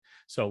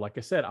So like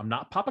I said, I'm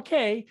not Papa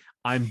K,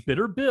 I'm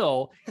Bitter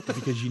Bill,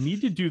 because you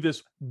need to do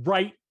this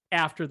right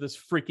after this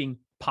freaking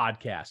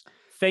podcast.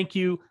 Thank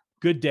you.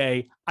 Good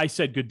day. I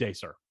said good day,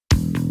 sir.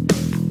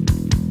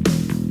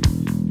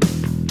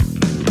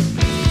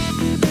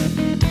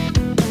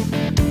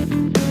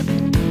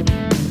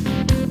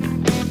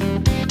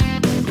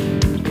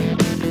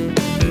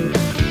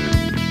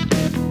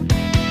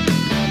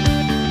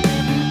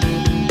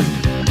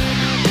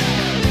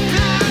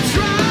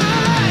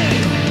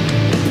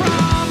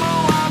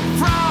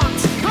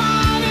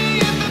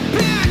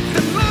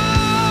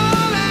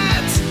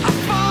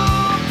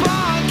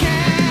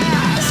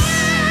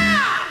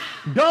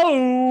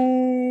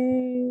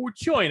 Go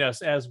join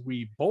us as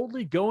we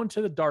boldly go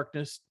into the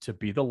darkness to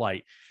be the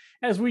light.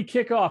 As we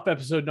kick off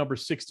episode number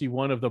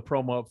 61 of the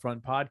Promo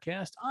Upfront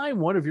podcast, I'm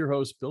one of your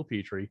hosts, Bill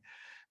Petrie.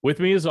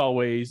 With me, as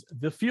always,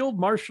 the field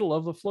marshal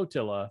of the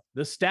flotilla,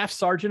 the staff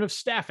sergeant of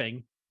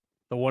staffing,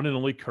 the one and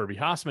only Kirby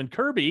Hassman.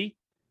 Kirby,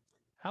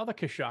 how the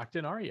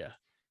Coshocton are you?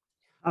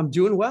 I'm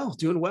doing well.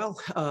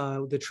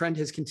 The trend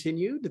has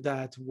continued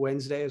that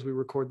Wednesday, as we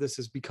record this,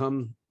 has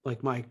become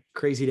like my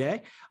crazy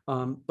day.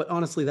 But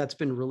honestly, that's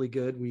been really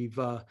good.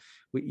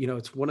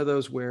 It's one of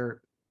those where,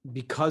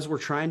 because we're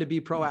trying to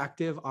be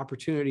proactive,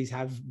 opportunities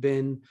have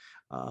been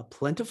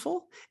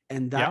plentiful,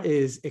 and that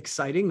is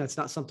exciting. That's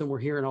not something we're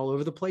hearing all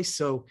over the place.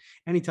 So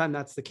anytime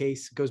that's the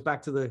case, it goes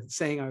back to the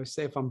saying I always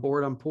say, if I'm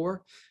bored, I'm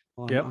poor.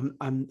 Well,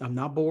 I'm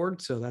not bored,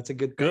 so that's a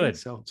good thing.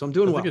 So I'm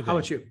doing well. How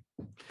about you?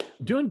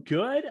 Doing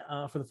good.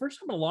 For the first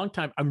time in a long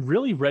time, I'm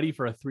really ready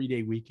for a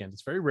 3-day weekend.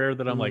 It's very rare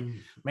that I'm like,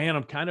 man,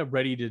 I'm kind of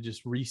ready to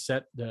just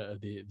reset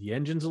the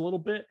engines a little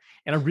bit,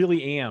 and I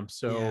really am.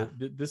 So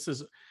this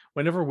is,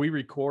 whenever we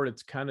record,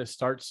 it's kind of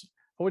starts.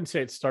 I wouldn't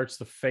say it starts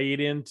to fade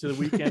into the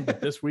weekend,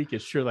 but this week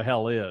it sure the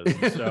hell is.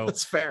 So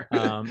that's fair.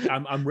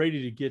 I'm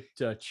ready to get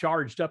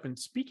charged up. And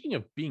speaking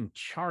of being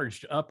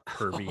charged up,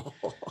 Kirby,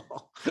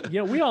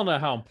 we all know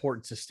how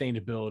important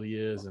sustainability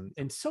is,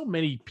 and so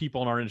many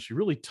people in our industry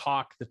really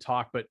talk the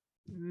talk, but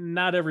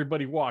not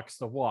everybody walks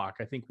the walk.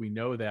 I think we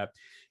know that,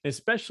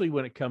 especially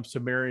when it comes to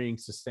marrying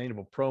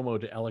sustainable promo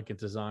to elegant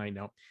design.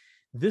 Now,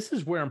 this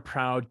is where I'm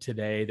proud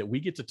today that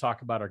we get to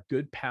talk about our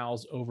good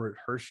pals over at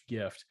Hirsch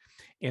Gift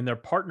and their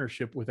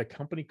partnership with a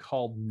company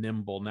called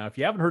Nimble. Now, if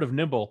you haven't heard of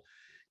Nimble,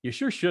 you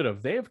sure should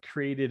have. They have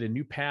created a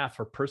new path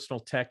for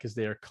personal tech as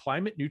they are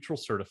climate neutral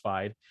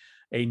certified,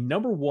 a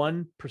number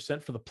 1%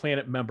 for the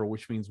planet member,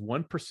 which means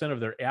 1%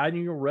 of their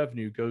annual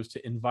revenue goes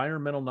to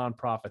environmental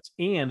nonprofits,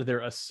 and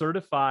they're a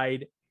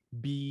certified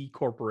B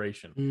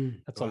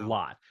corporation. That's a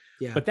lot.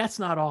 Yeah. But that's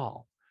not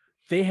all.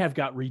 They have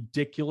got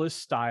ridiculous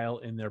style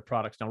in their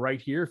products. Now, right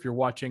here, if you're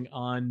watching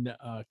on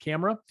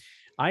camera,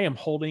 I am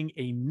holding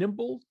a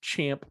Nimble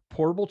Champ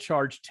Portable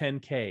Charge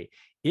 10K.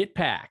 It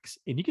packs,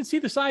 and you can see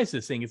the size of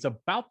this thing. It's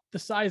about the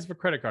size of a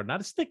credit card.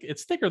 Not as thick.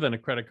 It's thicker than a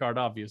credit card,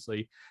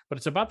 obviously, but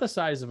it's about the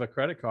size of a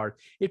credit card.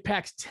 It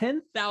packs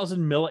 10,000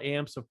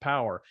 milliamps of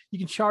power. You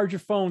can charge your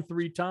phone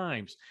 3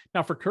 times.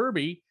 Now, for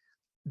Kirby,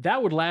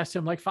 that would last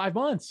him like 5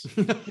 months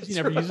because he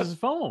never uses his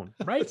phone,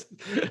 right?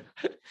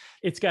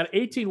 It's got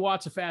 18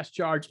 watts of fast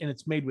charge, and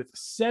it's made with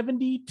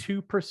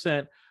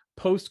 72%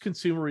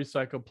 post-consumer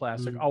recycled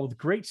plastic, all with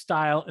great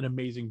style and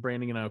amazing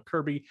branding. And now,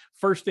 Kirby,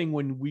 first thing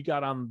when we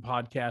got on the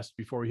podcast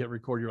before we hit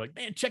record, you're like,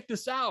 man, check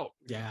this out.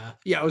 Yeah,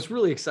 I was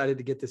really excited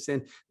to get this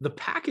in. The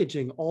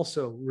packaging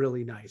also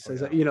really nice,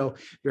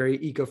 very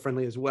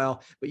eco-friendly as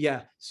well. But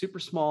yeah, super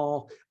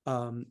small.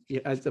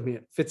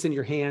 It fits in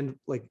your hand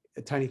like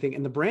a tiny thing,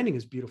 and the branding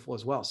is beautiful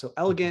as well. So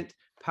elegant,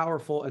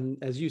 powerful, and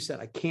as you said,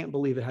 I can't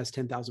believe it has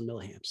 10,000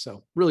 milliamps.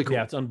 So really cool.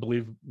 Yeah, it's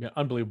unbelievable.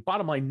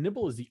 Bottom line,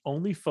 Nimble is the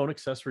only phone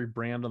accessory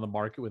brand on the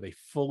market with a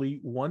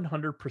fully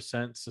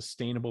 100%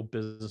 sustainable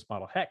business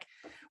model. Heck,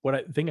 what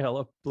I think I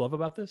love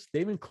about this,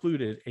 they've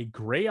included a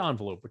gray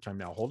envelope, which I'm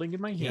now holding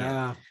in my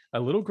hand, a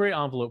little gray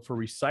envelope for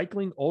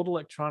recycling old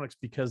electronics,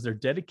 because they're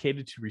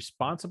dedicated to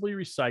responsibly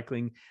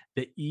recycling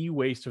the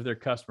e-waste of their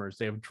customers.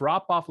 They have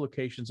drop-off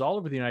locations all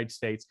over the United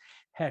States.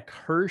 Heck,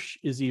 Hirsch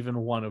is even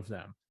one of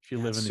them. If you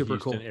live in the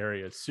Houston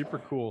area, it's super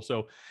cool.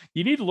 So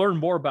you need to learn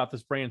more about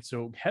this brand.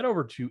 So head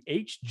over to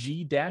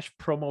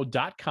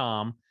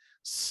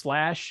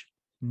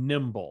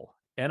hg-promo.com/nimble,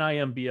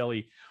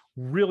 NIMBLE.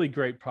 Really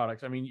great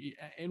products. I mean,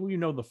 and we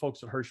know the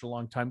folks at Hirsch a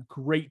long time,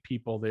 great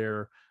people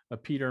there.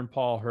 Peter and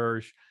Paul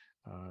Hirsch,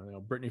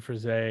 Brittany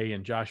Frise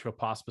and Joshua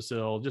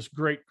Pospisil, just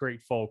great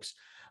folks.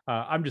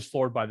 I'm just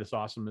floored by this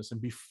awesomeness. And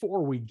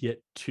before we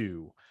get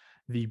to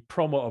the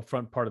promo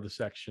upfront part of the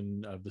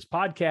section of this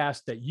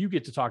podcast that you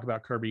get to talk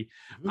about, Kirby,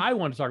 I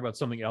want to talk about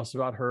something else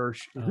about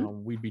Hirsch.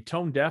 We'd be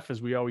tone deaf,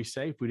 as we always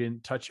say, if we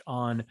didn't touch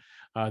on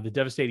the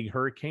devastating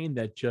hurricane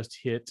that just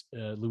hit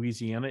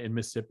Louisiana and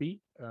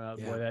Mississippi.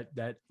 Boy,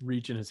 that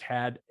region has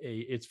had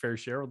its fair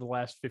share over the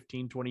last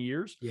 15, 20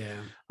 years.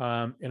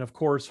 And of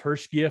course,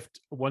 Hirsch Gift,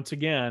 once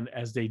again,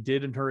 as they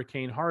did in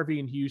Hurricane Harvey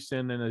in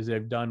Houston, and as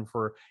they've done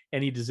for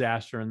any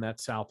disaster in that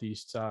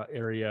Southeast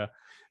area,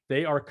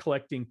 they are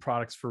collecting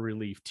products for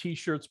relief: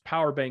 t-shirts,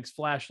 power banks,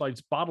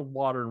 flashlights, bottled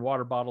water and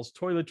water bottles,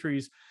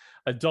 toiletries,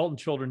 adult and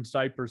children's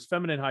diapers,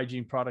 feminine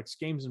hygiene products,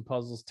 games and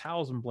puzzles,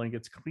 towels and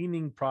blankets,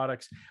 cleaning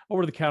products,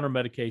 over-the-counter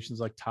medications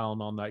like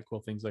Tylenol,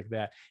 NyQuil, things like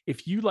that.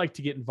 If you'd like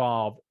to get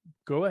involved,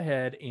 go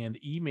ahead and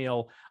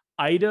email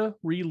Ida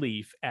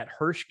Relief at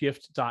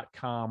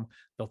hirschgift.com.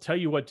 They'll tell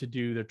you what to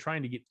do. They're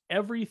trying to get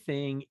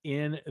everything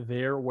in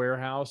their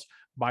warehouse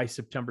by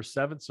September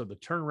 7th. So the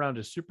turnaround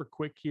is super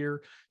quick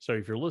here. So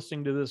if you're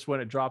listening to this when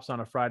it drops on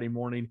a Friday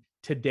morning,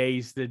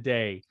 today's the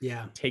day.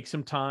 Yeah. Take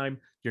some time.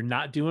 You're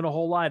not doing a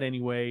whole lot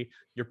anyway.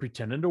 You're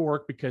pretending to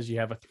work because you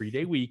have a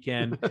 3-day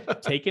weekend.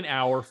 Take an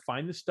hour,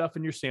 find the stuff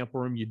in your sample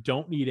room you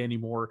don't need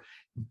anymore.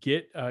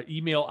 Get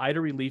email Ida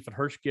Relief at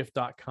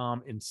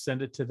hirschgift.com and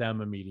send it to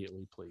them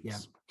immediately, please. Yeah.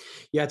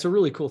 Yeah, it's a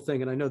really cool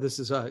thing. And I know this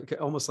is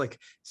almost like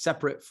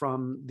separate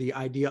from the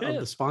idea of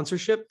the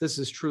sponsorship. This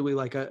is truly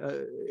like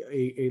a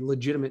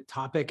legitimate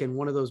topic, and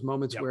one of those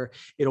moments where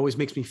it always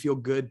makes me feel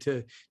good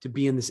to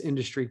be in this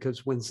industry,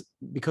 because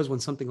when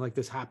something like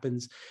this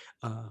happens,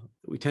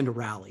 we tend to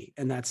rally,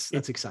 and that's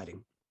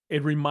exciting.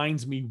 It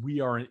reminds me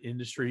we are an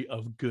industry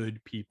of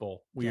good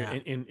people.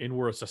 And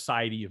we're a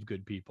society of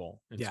good people.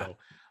 And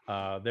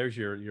so there's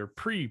your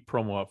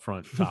pre-promo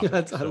upfront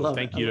topic.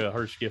 Thank you to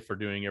Hirsch Gift for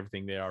doing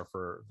everything they are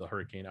for the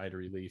Hurricane Ida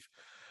relief.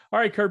 All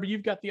right, Kirby,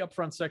 you've got the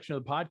upfront section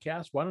of the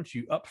podcast. Why don't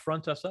you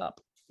upfront us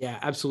up? Yeah,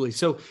 absolutely.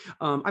 So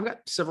I've got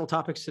several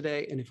topics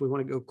today, and if we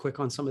want to go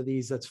quick on some of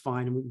these, that's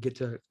fine, and we can get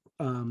to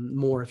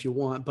more if you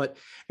want. But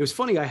it was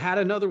funny, I had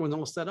another one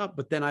all set up,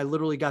 but then I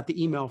literally got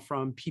the email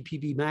from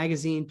PPB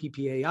Magazine,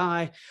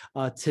 PPAI,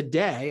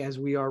 today as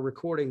we are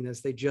recording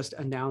this. They just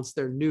announced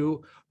their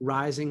new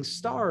Rising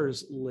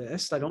Stars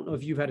list. I don't know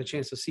if you've had a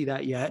chance to see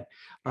that yet.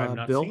 I've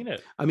not Bill. seen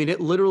it. I mean, it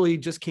literally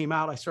just came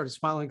out. I started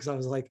smiling because I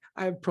was like,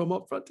 I have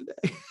promo up front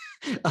today.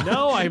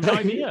 No, I have no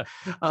idea.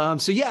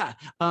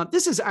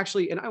 This is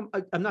actually, and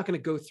I'm not going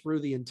to go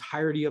through the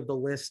entirety of the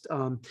list.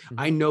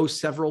 I know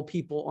several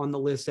people on the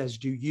list, as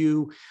do you.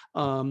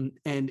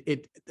 And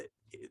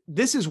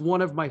this is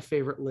one of my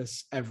favorite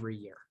lists every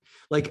year.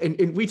 Like,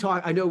 and we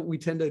talk, I know we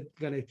tend to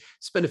kind of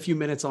spend a few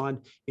minutes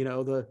on,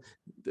 the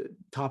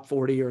top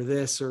 40 or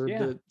this, or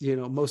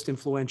the, most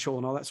influential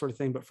and all that sort of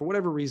thing. But for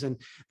whatever reason,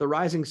 the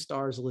Rising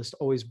Stars list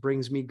always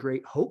brings me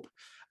great hope.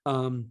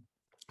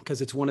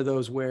 Because it's one of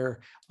those where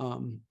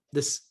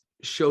this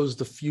shows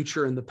the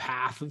future and the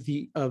path of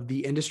the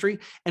industry.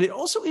 And it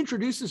also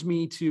introduces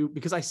me to,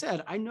 because I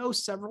said, I know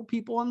several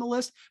people on the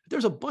list, but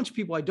there's a bunch of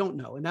people I don't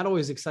know. And that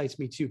always excites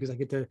me too, because I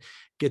get to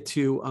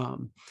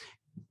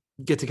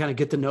kind of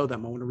get to know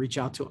them. I want to reach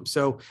out to them.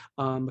 So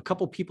a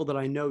couple of people that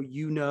I know,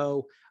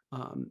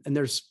 and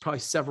there's probably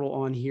several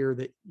on here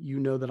that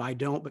that I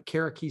don't, but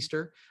Kara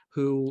Keister,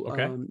 who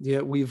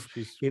we've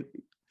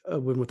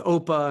with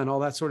Opa and all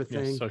that sort of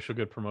thing. Yes, social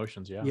good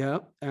promotions. Yeah. Yeah,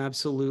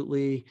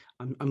 absolutely.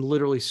 I'm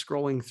literally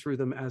scrolling through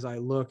them as I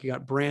look. You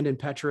got Brandon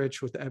Petrich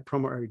with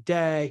Promo Every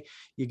Day.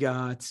 You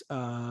got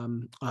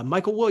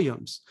Michael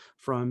Williams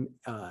from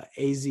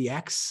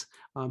AZX,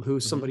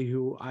 who's somebody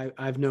who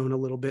I've known a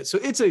little bit. So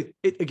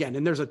again,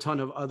 and there's a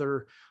ton of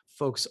other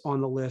folks on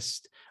the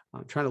list.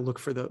 I'm trying to look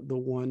for the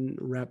one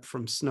rep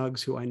from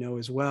Snugs who I know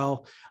as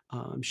well.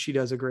 She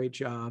does a great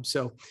job.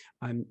 So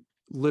I'm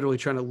literally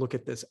trying to look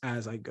at this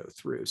as I go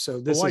through. So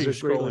this is a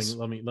great list.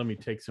 Let me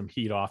take some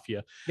heat off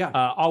you. Yeah.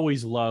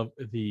 Always love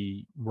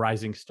the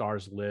Rising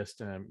Stars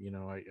list. I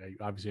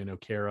obviously know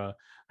Kara.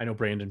 I know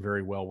Brandon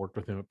very well, worked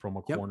with him at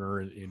Promo Corner,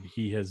 and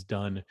he has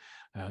done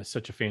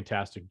such a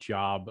fantastic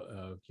job,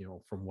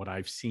 from what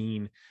I've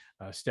seen,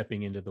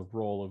 stepping into the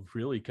role of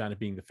really kind of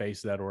being the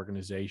face of that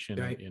organization.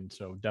 Right. And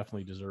so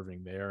definitely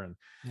deserving there. And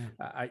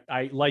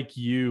I like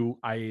you,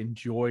 I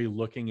enjoy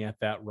looking at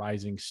that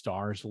Rising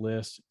Stars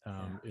list.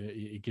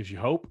 It gives you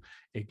hope.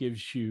 It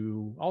gives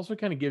you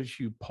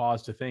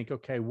pause to think,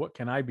 okay, what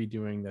can I be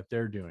doing that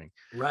they're doing?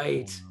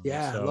 Right.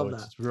 I love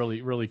that. It's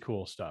really, really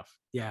cool stuff.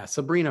 Yeah.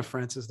 Sabrina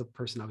France is the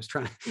person I was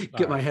trying to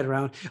get my head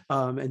around.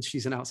 And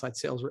she's an outside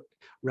sales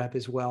rep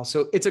as well.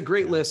 So it's a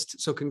great list.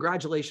 So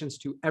congratulations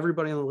to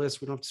everybody on the list.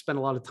 We don't have to spend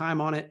a lot of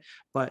time on it,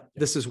 but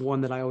this is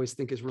one that I always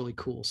think is really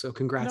cool. So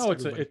congrats. No,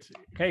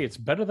 it's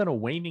better than a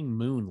waning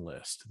moon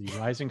list. The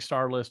Rising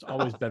Star list,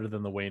 always better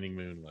than the waning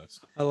moon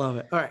list. I love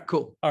it. All right,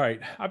 cool. All right.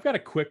 I've got a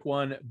quick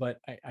one, but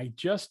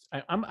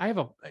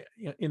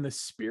in the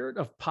spirit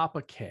of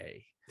Papa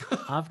K,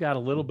 I've got a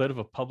little bit of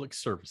a public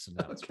service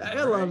announcement. Okay,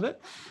 I love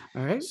it.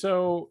 All right.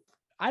 So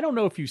I don't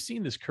know if you've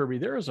seen this, Kirby.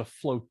 There is a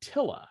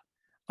flotilla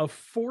of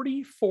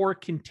 44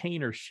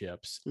 container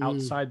ships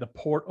outside the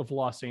port of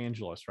Los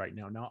Angeles right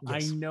now. Now, I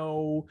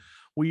know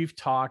we've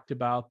talked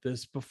about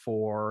this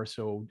before,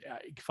 so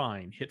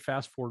fine, hit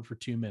fast forward for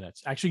 2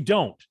 minutes. Actually,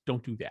 don't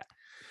do that.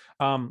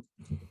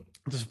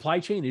 The supply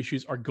chain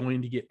issues are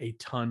going to get a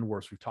ton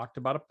worse. We've talked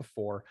about it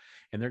before,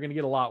 and they're going to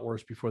get a lot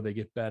worse before they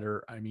get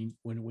better. I mean,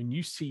 when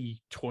you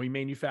see toy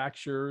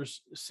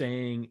manufacturers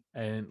saying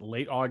in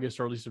late August,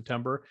 early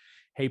September,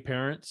 hey,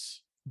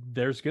 parents,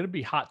 there's going to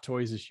be hot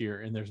toys this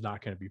year and there's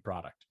not going to be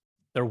product.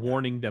 They're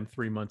warning them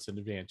 3 months in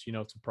advance.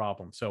 It's a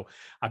problem. So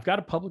I've got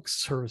a public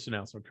service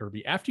announcement,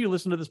 Kirby. After you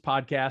listen to this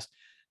podcast,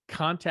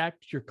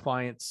 contact your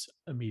clients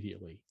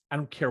immediately. I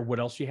don't care what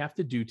else you have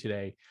to do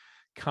today.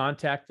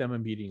 Contact them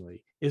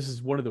immediately. This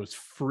is one of those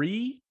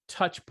free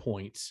touch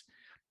points.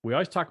 We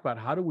always talk about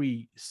how do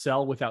we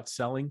sell without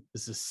selling?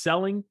 This is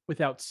selling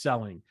without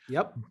selling.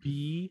 Yep.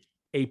 Be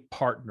a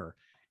partner.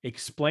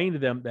 Explain to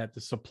them that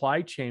the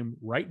supply chain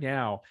right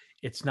now,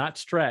 it's not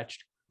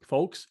stretched.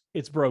 Folks,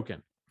 it's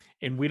broken.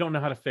 And we don't know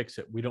how to fix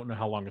it. We don't know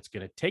how long it's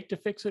going to take to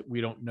fix it.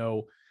 We don't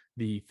know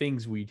the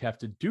things we'd have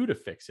to do to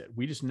fix it.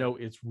 We just know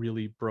it's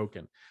really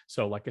broken.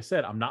 So like I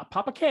said, I'm not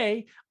Papa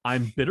K.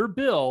 I'm Bitter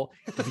Bill,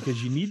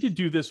 because you need to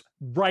do this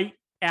right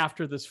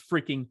after this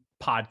freaking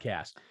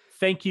podcast.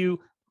 Thank you.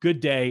 Good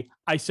day.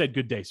 I said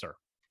good day, sir.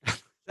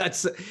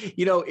 That's,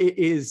 it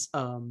is,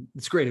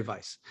 it's great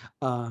advice.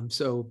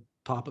 So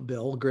Papa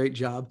Bill, great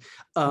job.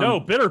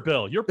 No, Bitter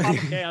Bill. You're Papa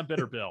K. I'm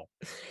Bitter Bill.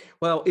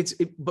 Well,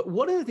 but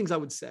one of the things I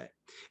would say,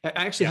 I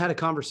actually had a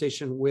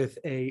conversation with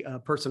a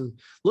person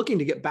looking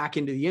to get back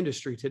into the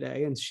industry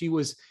today. And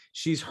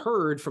she's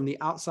heard from the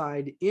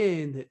outside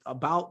in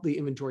about the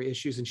inventory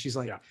issues. And she's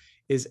like,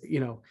 is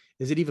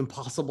it even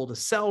possible to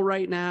sell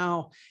right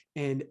now?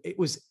 And it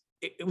was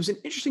an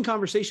interesting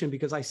conversation,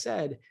 because I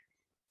said,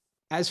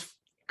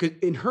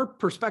 in her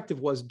perspective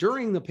was,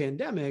 during the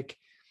pandemic,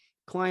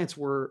 clients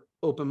were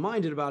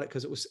open-minded about it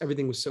because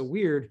everything was so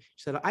weird.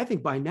 She said, I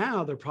think by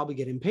now they're probably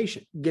getting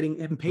impatient.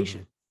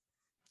 Mm-hmm.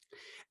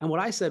 And what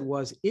I said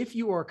was, if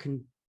you are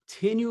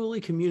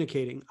continually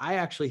communicating, I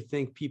actually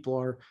think people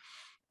are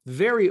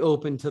very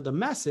open to the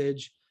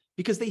message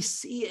because they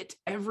see it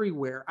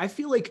everywhere. I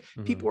feel like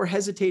people are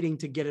hesitating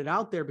to get it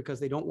out there because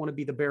they don't want to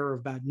be the bearer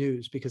of bad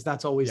news, because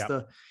that's always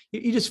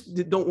you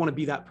just don't want to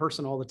be that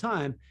person all the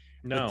time.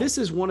 No. But this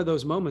is one of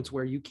those moments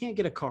where you can't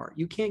get a car,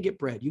 you can't get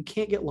bread, you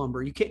can't get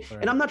lumber, you can't. Right.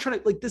 And I'm not trying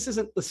to, this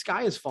isn't the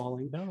sky is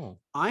falling. No,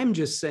 I'm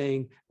just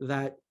saying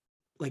that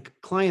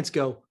clients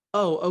go,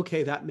 oh,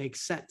 okay, that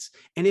makes sense.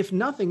 And if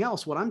nothing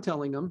else, what I'm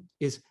telling them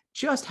is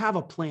just have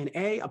a plan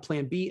A, a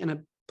plan B, and a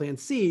plan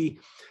C.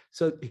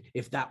 So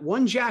if that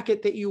one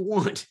jacket that you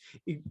want,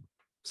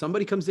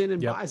 somebody comes in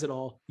and buys it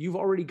all, you've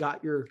already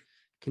got your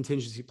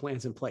contingency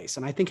plans in place.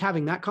 And I think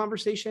having that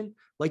conversation,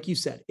 like you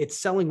said, it's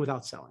selling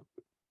without selling.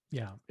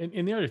 Yeah.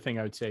 And the other thing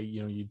I would say,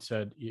 you'd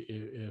said,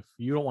 if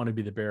you don't want to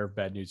be the bearer of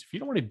bad news, if you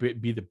don't want to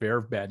be the bearer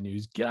of bad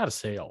news, get out of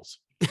sales.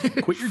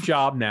 Quit your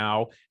job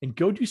now and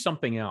go do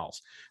something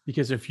else.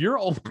 Because if you're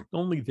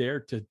only there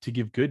to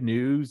give good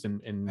news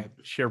and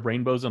share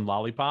rainbows and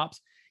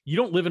lollipops, you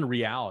don't live in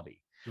reality.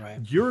 Right.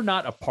 You're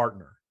not a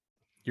partner.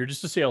 You're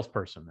just a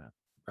salesperson then.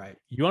 Right.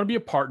 You want to be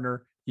a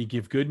partner. You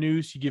give good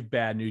news, you give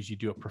bad news, you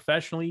do it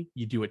professionally,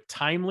 you do it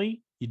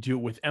timely, you do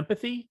it with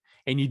empathy,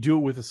 and you do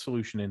it with a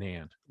solution in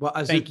hand. Well,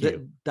 thank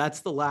you.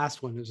 That's the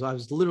last one. I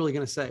was literally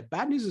going to say,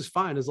 bad news is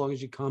fine as long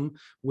as you come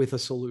with a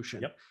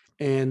solution. Yep.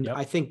 And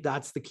I think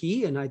that's the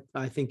key. And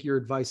I think your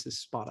advice is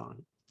spot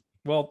on.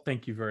 Well,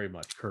 thank you very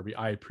much, Kirby.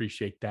 I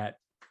appreciate that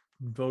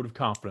vote of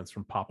confidence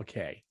from Papa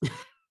K.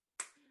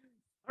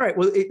 All right.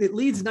 Well, it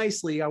leads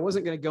nicely. I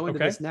wasn't going to go into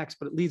this next,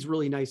 but it leads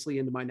really nicely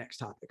into my next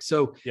topic.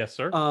 So, yes,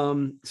 sir.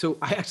 So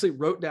I actually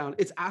wrote down,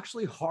 it's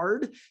actually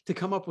hard to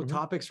come up with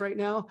topics right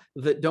now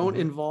that don't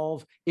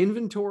involve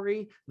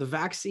inventory, the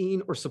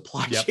vaccine, or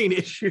supply chain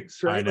issues.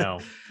 Right. I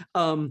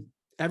know.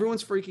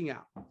 Everyone's freaking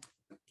out.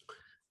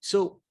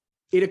 So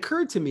it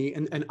occurred to me,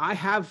 and I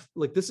have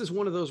this is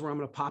one of those where I'm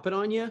going to pop it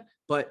on you,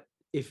 but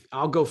if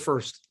I'll go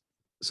first,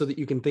 so that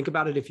you can think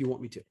about it if you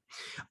want me to.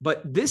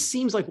 But this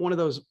seems like one of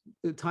those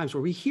times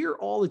where we hear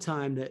all the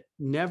time that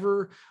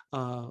never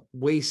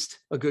waste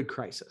a good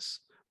crisis,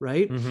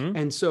 right? Mm-hmm.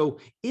 And so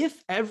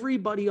if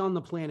everybody on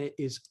the planet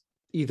is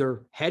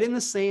either head in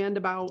the sand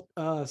about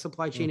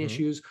supply chain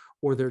issues,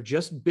 or they're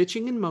just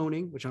bitching and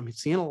moaning, which I'm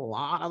seeing a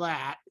lot of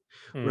that,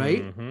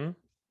 right?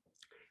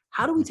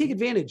 How do we take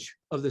advantage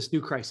of this new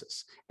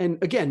crisis? And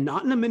again,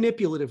 not in a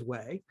manipulative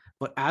way,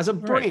 but as a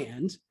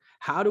brand,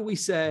 how do we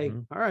say,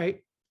 all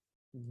right,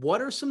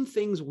 what are some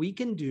things we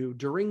can do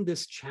during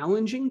this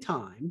challenging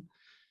time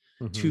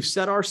to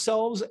set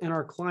ourselves and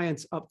our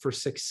clients up for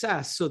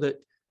success, so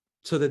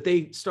that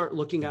they start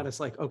looking at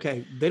us like,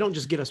 okay, they don't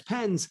just get us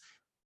pens,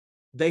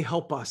 they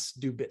help us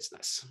do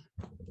business.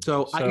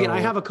 So again, I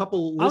have a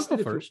couple listed.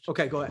 I'll go first.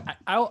 Okay, go ahead.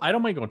 I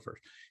don't mind going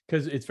first,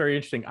 because it's very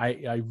interesting.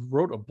 I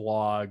wrote a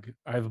blog.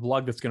 I have a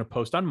blog that's going to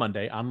post on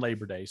Monday, on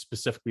Labor Day,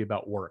 specifically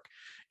about work.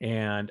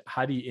 And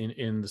how do you,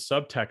 in the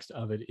subtext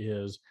of it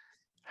is,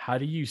 how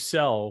do you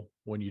sell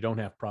when you don't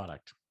have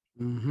product?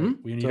 Right?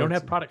 When you don't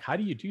have product, how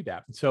do you do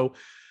that? So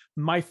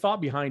my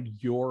thought behind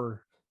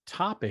your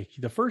topic,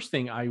 the first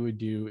thing I would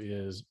do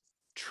is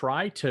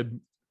try to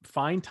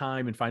find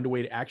time and find a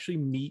way to actually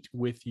meet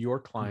with your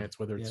clients,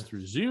 whether it's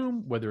through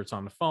Zoom, whether it's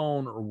on the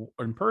phone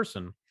or in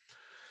person,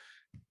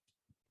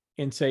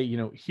 and say,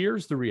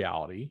 here's the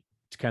reality.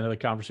 It's kind of the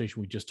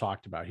conversation we just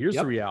talked about. Here's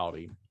the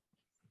reality.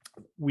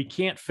 We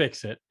can't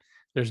fix it.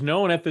 There's no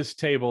one at this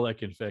table that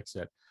can fix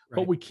it.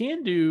 What we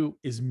can do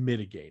is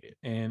mitigate it.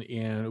 And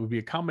it would be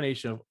a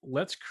combination of,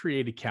 let's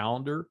create a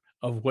calendar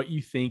of what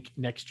you think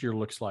next year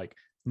looks like,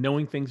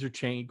 knowing things are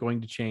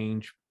going to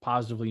change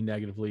positively,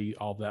 negatively,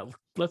 all that.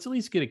 Let's at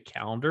least get a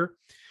calendar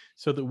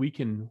so that we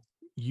can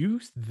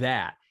use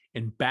that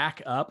and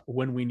back up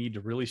when we need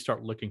to really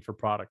start looking for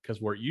product.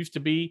 Because where it used to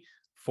be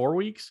 4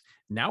 weeks,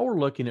 now we're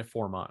looking at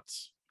 4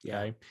 months.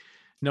 Yeah. Okay.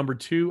 Number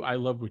two, I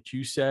love what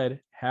you said.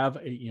 Have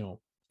a,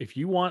 if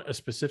you want a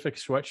specific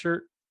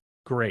sweatshirt,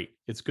 great.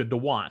 It's good to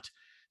want.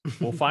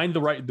 We'll find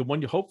the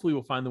one hopefully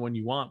we'll find the one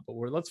you want, but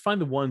let's find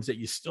the ones that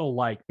you still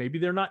like. Maybe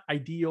they're not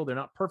ideal, they're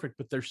not perfect,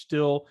 but they're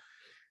still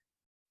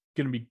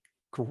going to be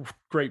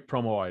great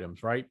promo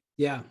items, right?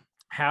 Yeah.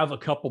 Have a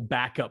couple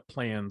backup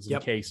plans in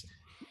case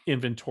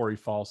inventory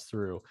falls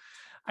through.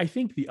 I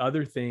think the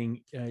other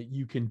thing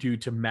you can do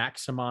to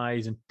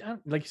maximize and,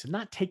 like you said,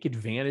 not take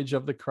advantage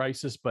of the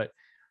crisis, but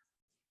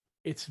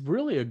it's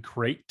really a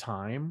great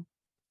time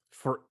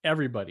for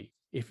everybody.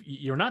 If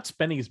you're not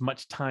spending as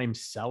much time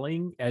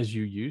selling as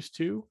you used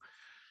to,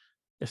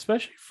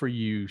 especially for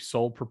you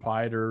sole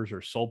proprietors or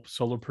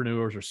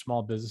solopreneurs or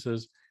small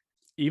businesses,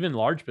 even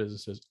large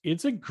businesses,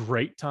 it's a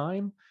great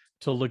time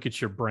to look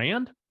at your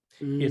brand.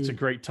 It's a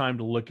great time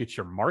to look at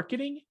your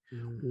marketing.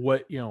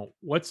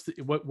 What's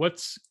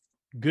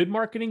good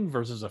marketing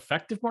versus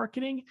effective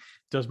marketing?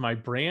 Does my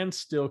brand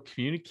still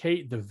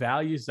communicate the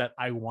values that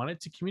I want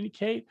it to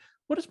communicate?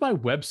 What does my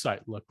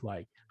website look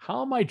like?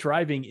 How am I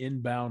driving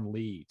inbound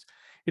leads?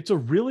 It's a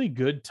really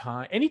good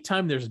time.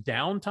 Anytime there's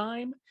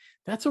downtime,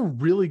 that's a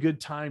really good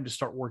time to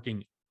start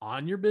working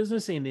on your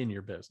business and in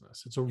your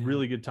business. It's a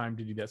really good time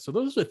to do that. So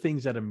those are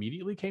things that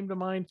immediately came to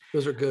mind.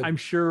 Those are good. I'm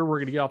sure we're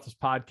going to get off this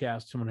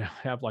podcast. I'm going to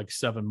have like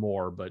 7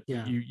 more, but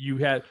you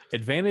had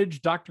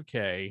advantage, Dr.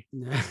 K.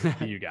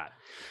 You got.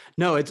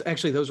 No, it's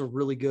actually, those are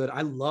really good.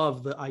 I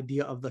love the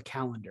idea of the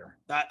calendar.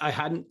 I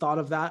hadn't thought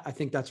of that. I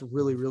think that's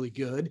really, really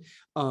good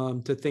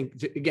to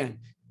think again,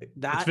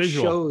 that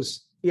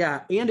shows.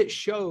 Yeah. And it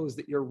shows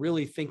that you're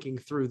really thinking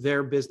through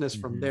their business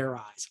from their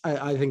eyes.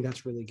 I think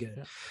that's really good.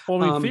 Yeah.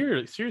 Well, I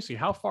mean, seriously,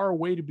 how far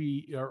away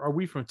are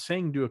we from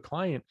saying to a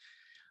client,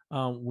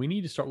 we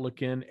need to start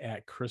looking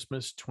at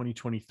Christmas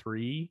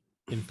 2023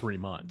 in 3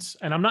 months?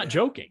 And I'm not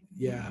joking.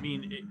 Yeah. I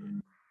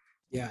mean,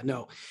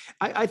 no,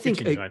 I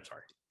think, I'm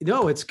sorry.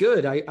 No, it's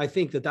good. I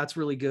think that's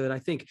really good. I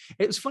think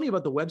it's funny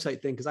about the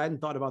website thing, because I hadn't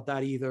thought about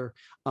that either.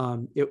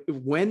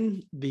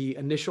 When the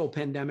initial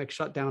pandemic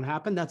shutdown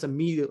happened, that's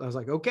immediately, I was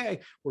like, okay,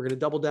 we're going to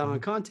double down on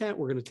content.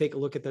 We're going to take a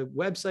look at the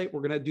website.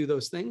 We're going to do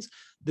those things.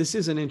 This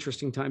is an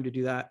interesting time to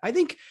do that. I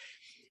think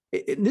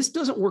this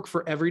doesn't work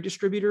for every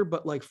distributor,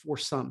 but like for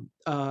some.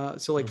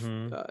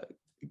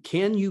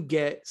 Can you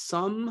get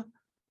some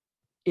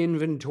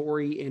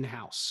inventory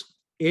in-house?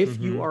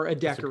 If you are a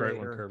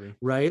decorator,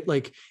 right?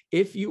 Like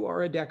if you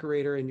are a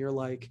decorator and you're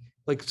like,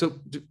 so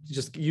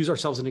just use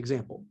ourselves as an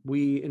example.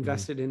 We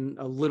invested in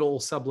a little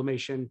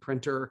sublimation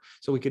printer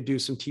so we could do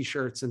some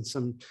t-shirts and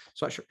some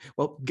sweatshirts.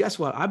 Well, guess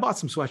what? I bought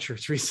some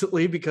sweatshirts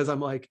recently because I'm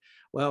like,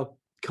 well,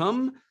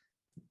 come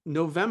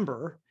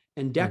November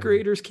and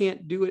decorators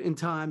can't do it in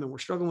time and we're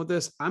struggling with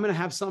this, I'm going to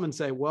have someone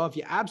say, well, if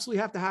you absolutely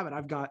have to have it,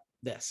 I've got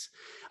this.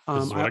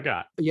 This is what I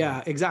got.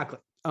 Yeah, exactly.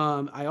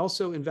 I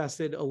also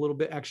invested a little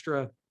bit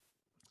extra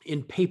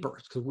in paper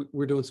because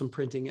we're doing some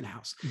printing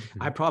in-house.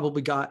 I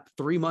probably got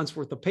 3 months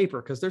worth of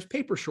paper because there's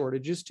paper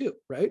shortages too,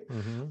 right?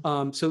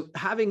 So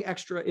having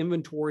extra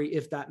inventory,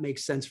 if that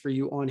makes sense for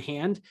you, on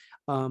hand,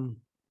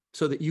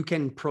 so that you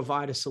can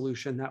provide a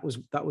solution. That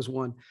was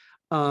one.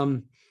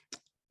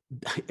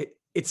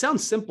 It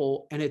sounds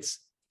simple, and it's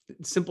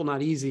simple,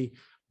 not easy,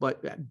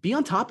 but be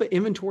on top of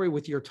inventory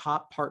with your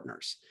top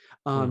partners.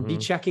 Be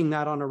checking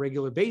that on a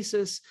regular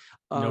basis.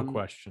 No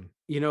question.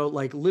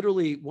 Like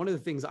literally one of the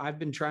things I've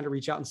been trying to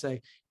reach out and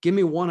say, give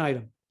me one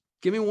item.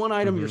 Give me one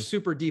item. You're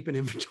super deep in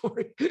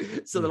inventory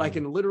so that I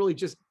can literally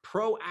just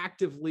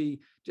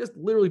proactively, just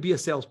literally be a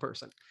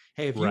salesperson.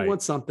 Hey, if you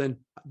want something,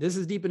 this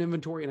is deep in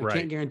inventory and I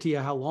can't guarantee you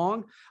how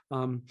long.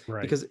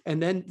 Because,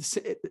 and then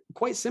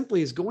quite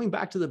simply is going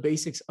back to the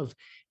basics of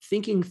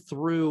thinking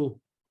through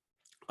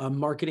a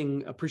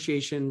marketing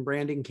appreciation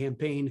branding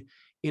campaign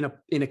in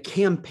a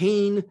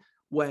campaign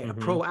way, a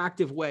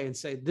proactive way, and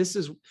say, this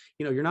is,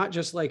 you're not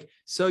just like,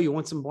 so you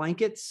want some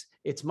blankets.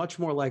 It's much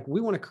more like,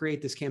 we want to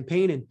create this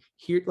campaign. And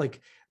here,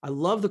 like, I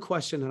love the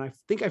question. And I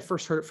think I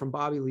first heard it from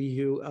Bobby Lee,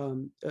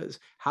 who is,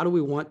 how do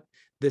we want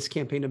this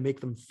campaign to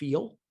make them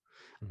feel?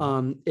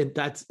 And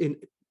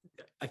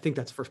I think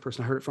that's the first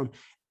person I heard it from.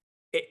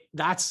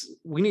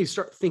 We need to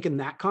start thinking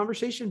that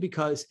conversation,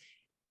 because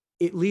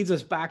it leads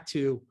us back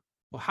to,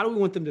 well, how do we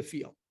want them to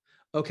feel?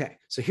 Okay,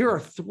 so here are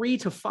 3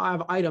 to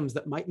 5 items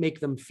that might make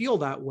them feel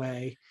that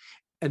way.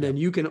 And then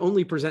you can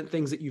only present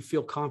things that you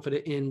feel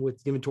confident in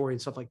with inventory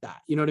and stuff like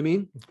that. You know what I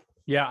mean?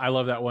 Yeah, I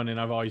love that one.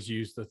 And I've always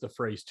used the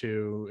phrase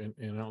too.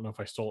 And I don't know if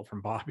I stole it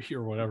from Bobby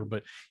or whatever,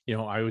 but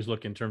I always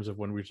look in terms of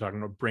when we were talking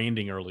about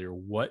branding earlier,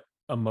 what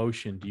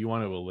emotion do you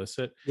want to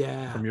elicit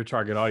from your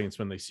target audience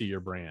when they see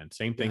your brand?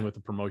 Same thing with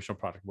the promotional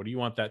product. What do you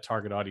want that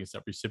target audience,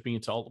 that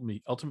recipient, to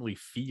ultimately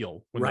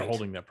feel when they're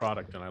holding that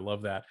product? And I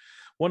love that.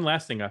 One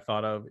last thing I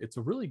thought of, it's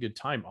a really good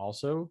time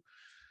also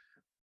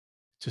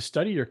to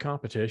study your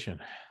competition.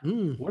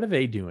 What are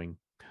they doing?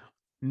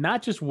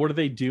 Not just what are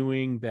they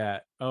doing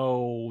that,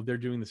 they're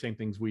doing the same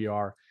things we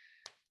are.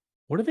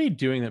 What are they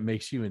doing that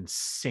makes you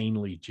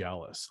insanely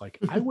jealous? Like,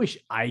 I wish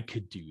I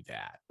could do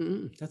that. That's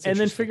And then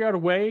interesting. figure out a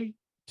way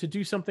to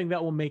do something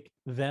that will make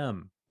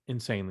them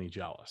insanely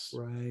jealous.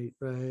 Right,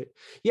 right.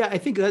 Yeah, I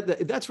think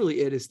that's really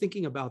it, is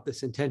thinking about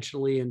this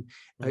intentionally. And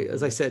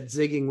as I Mhm. said,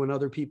 zigging when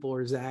other people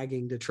are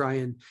zagging, to try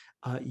and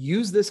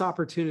use this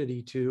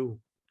opportunity to,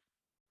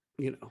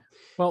 you know,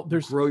 Well,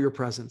 grow your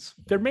presence.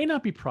 there may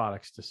not be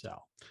products to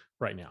sell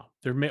right now.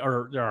 There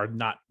are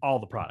not all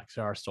the products.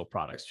 There are still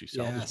products to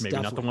sell. Just Yes, maybe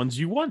not the definitely. ones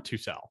you want to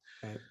sell.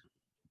 Right,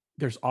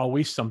 There's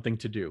always something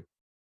to do.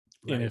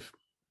 And right. if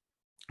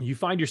you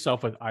find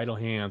yourself with idle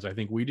hands, I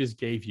think we just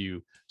gave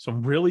you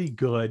some really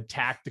good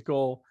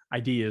tactical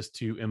ideas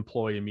to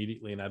employ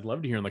immediately. And I'd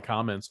love to hear in the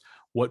comments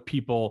what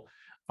people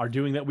are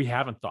doing that we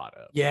haven't thought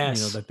of,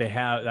 Yes. that they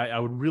have. I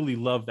would really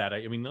love that.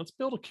 I mean, let's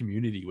build a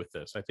community with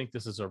this. I think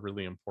this is a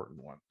really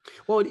important one.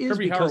 Well, it is,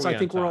 Kirby, how are because I we on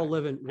think we're all time?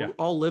 living, Yeah. we're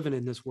all living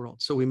in this world,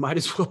 so we might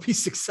as well be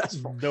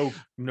successful.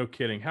 No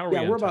kidding. How are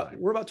Yeah, we on time?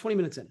 we're about 20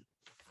 minutes in.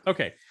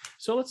 Okay,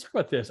 so let's talk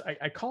about this.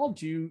 I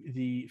called you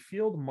the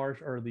field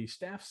marshal or the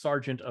staff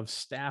sergeant of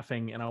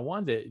staffing, and I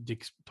wanted to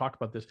talk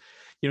about this.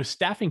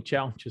 Staffing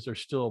challenges are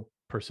still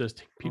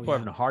persisting. Oh People are yeah.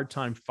 having a hard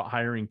time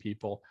hiring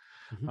people.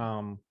 Mhm.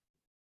 Um,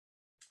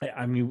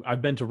 I mean,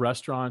 I've been to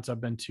restaurants, I've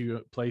been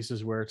to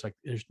places where it's like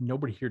there's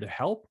nobody here to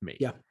help me.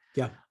 Yeah.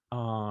 Yeah.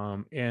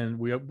 And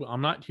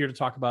I'm not here to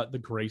talk about the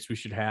grace we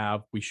should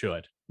have. We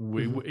should.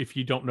 Mhm. If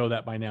you don't know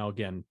that by now,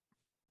 again,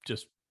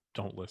 just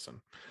don't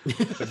listen.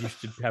 But you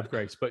should have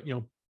grace. But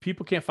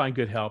people can't find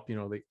good help.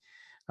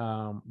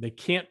 They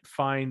can't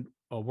find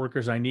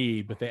workers I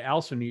need, but they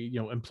also need,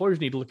 employers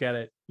need to look at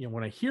it.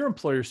 When I hear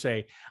employers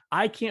say,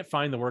 I can't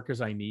find the workers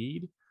I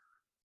need,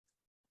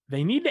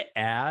 they need to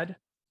add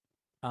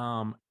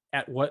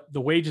at what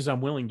the wages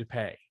I'm willing to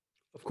pay.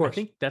 Of I course.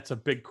 think that's a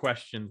big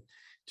question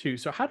too.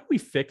 So how do we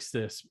fix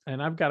this?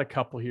 And I've got a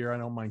couple here. I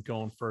don't mind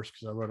going first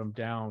because I wrote them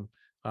down.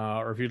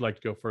 Or if you'd like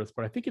to go first,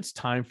 but I think it's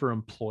time for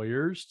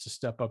employers to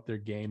step up their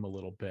game a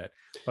little bit.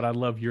 But I'd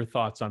love your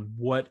thoughts on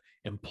what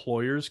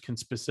employers can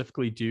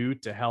specifically do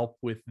to help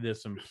with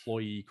this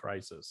employee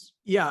crisis.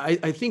 Yeah, I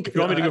think If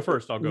you want me to go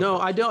first, I'll go no,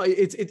 first. I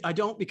don't. I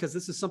don't, because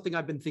this is something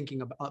I've been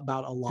thinking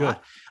about a Good.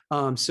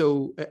 lot.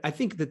 So I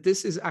think that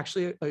this is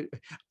actually,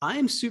 I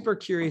am super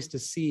curious to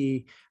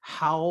see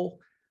how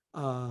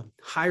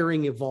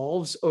hiring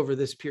evolves over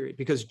this period,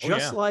 because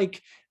just Yeah.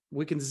 like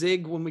we can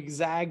zig when we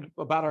zag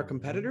about our Mhm.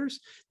 competitors,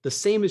 the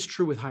same is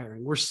true with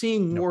hiring. We're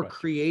seeing No more question.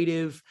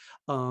 creative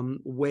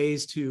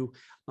ways to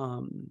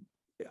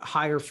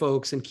hire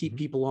folks and keep Mhm.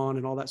 people on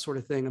and all that sort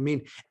of thing. I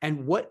mean,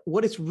 and what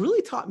it's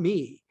really taught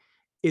me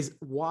is,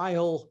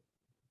 while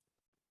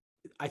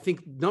I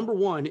think number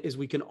one is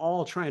we can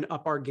all try and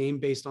up our game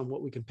based on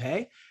what we can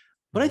pay,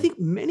 but I Mhm. think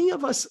many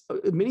of us,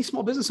 many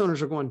small business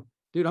owners are going,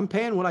 dude, I'm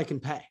paying what I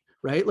can pay,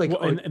 right? Like,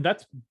 Well, and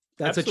that's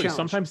that's a absolutely, challenge.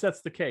 sometimes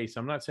that's the case.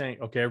 I'm not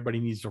saying okay, everybody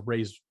needs to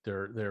raise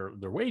their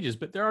wages,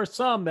 but there are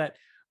some that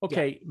Yeah,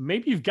 okay,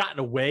 maybe you've gotten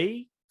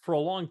away for a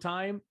long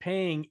time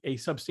paying a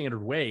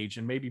substandard wage,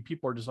 and maybe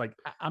people are just like,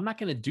 I'm not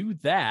going to do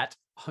that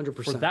for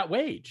 100%. that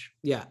wage.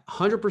 Yeah,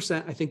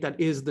 100%. I think that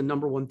is the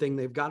number one thing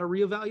they've got to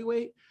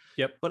reevaluate.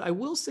 Yep. But I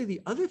will say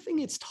the other thing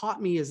it's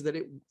taught me is that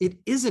it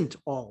isn't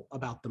all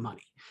about the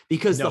money,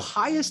 because the No.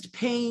 highest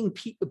paying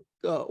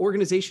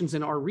organizations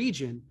in our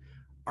region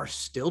are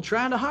still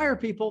trying to hire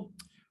people,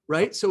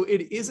 right? So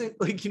it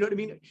isn't like, you know what I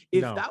mean?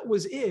 If No. that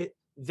was it,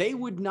 they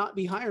would not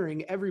be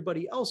hiring,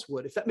 everybody else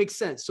would, if that makes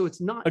sense. So it's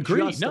not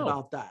Agree. just No.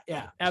 about that.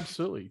 Yeah.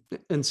 Absolutely.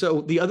 And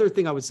so the other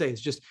thing I would say is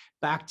just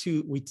back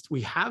to,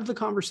 we have the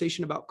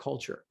conversation about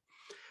culture.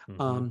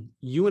 Mhm.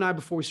 You and I,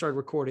 before we started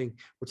recording,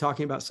 we're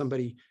talking about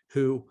somebody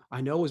who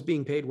I know was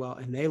being paid well,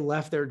 and they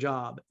left their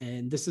job.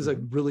 And this is a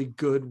Mhm. really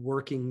good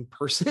working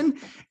person.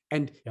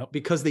 And Yep.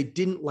 because they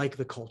didn't like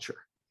the culture.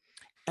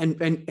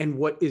 And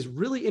what is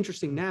really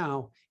interesting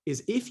now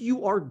is, if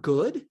you are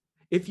good,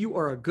 if you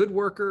are a good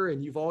worker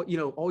and you've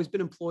always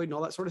been employed and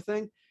all that sort of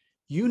thing,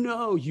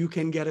 you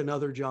can get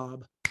another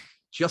job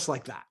just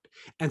like that.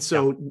 And Yeah.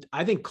 so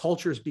I think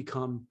cultures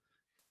become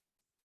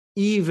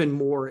even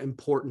more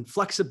important.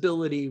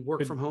 Flexibility,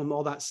 work from home,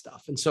 all that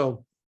stuff. And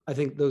so I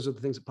think those are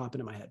the things that pop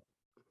into my head.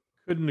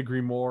 Couldn't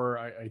agree more.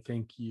 I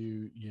think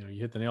you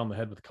hit the nail on the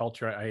head with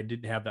culture. I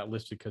didn't have that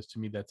listed because to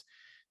me that's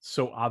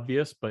so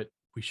obvious, but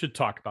we should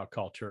talk about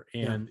culture.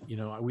 Yeah. And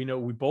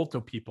we both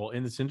know people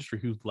in this industry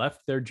who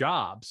left their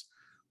jobs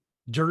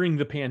during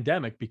the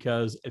pandemic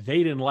because they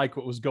didn't like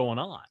what was going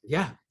on.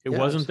 Yeah. It Yeah.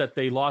 wasn't that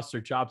they lost their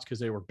jobs because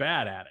they were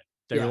bad at it.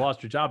 They Yeah.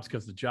 lost their jobs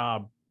because the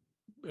job,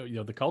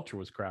 the culture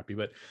was crappy.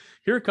 But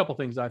here are a couple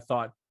things I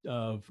thought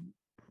of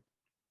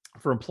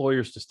for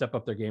employers to step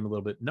up their game a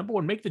little bit. Number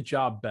one, make the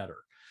job better.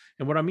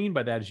 And what I mean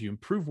by that is you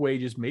improve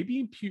wages,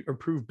 maybe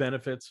improve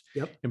benefits,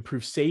 Yep.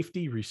 improve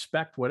safety,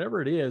 respect,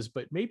 whatever it is.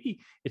 But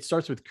maybe it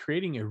starts with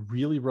creating a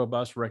really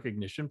robust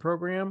recognition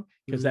program,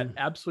 because that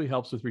absolutely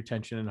helps with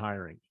retention and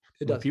hiring.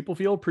 It When does. people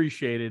feel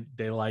appreciated,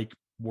 they like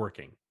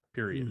working,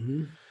 period.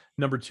 Mhm.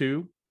 Number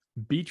two,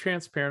 be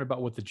transparent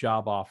about what the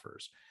job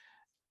offers.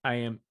 I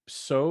am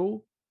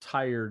so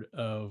tired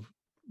of,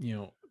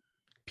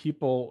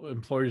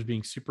 employers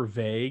being super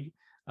vague.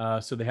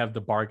 So they have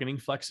the bargaining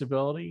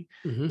flexibility.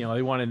 Mhm.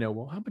 They want to know,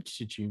 well, how much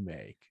did you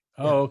make?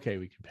 Yeah. Oh, okay,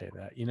 we can pay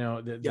that.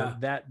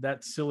 Yeah.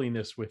 That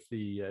silliness with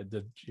the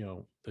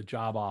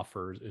job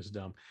offers is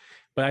dumb.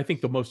 But I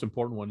think the most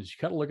important one is you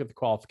got to look at the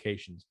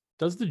qualifications.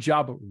 Does the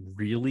job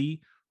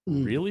really,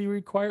 Mm. really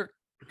require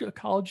a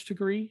college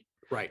degree?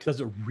 Right.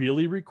 Does it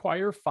really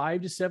require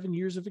 5 to 7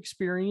 years of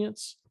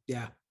experience?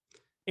 Yeah.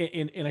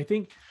 And I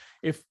think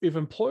if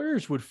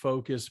employers would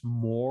focus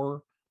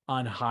more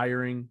on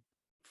hiring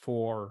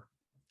for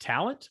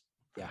talent,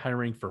 Yeah.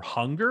 hiring for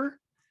hunger,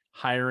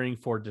 hiring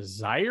for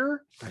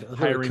desire, I literally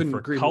hiring couldn't for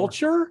agree more.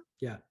 culture.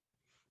 Yeah.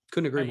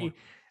 Couldn't agree more.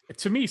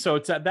 To me, so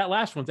it's that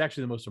last one's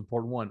actually the most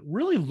important one.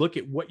 Really look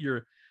at what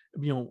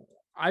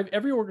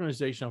every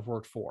organization I've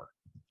worked for,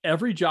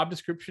 every job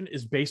description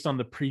is based on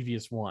the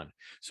previous one.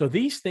 So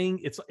these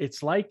things,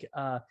 it's like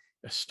a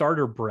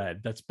starter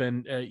bread that's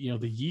been,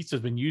 the yeast has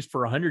been used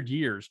for 100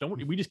 years.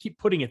 We just keep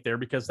putting it there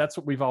because that's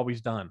what we've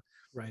always done.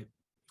 Right.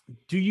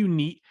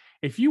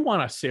 If you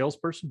want a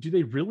salesperson, do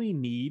they really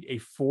need a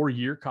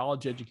 4-year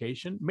college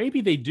education?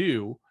 Maybe they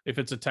do. If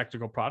it's a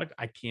technical product,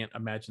 I can't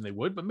imagine they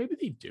would, but maybe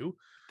they do.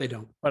 They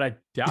don't. But I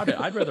doubt it.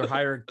 I'd rather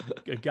hire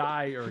a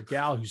guy or a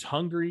gal who's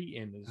hungry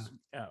and is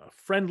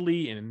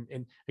friendly.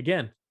 And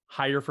again,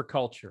 hire for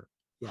culture.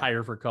 Yeah.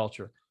 Hire for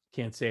culture.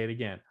 Can't say it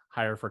again.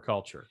 Hire for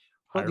culture.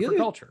 Well, Hire for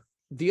culture.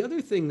 The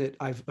other thing that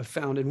I've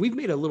found, and we've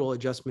made a little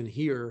adjustment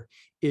here,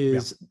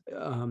 is,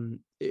 and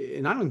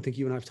I don't think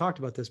you and I've talked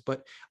about this,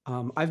 but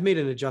I've made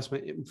an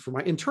adjustment for my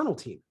internal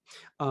team,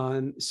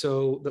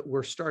 so that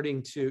we're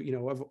starting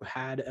to, I've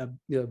had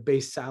a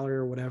base salary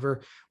or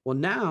whatever. Well,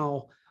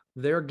 now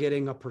they're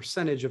getting a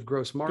percentage of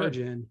gross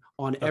margin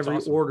on every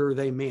order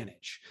they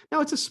manage. Now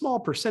it's a small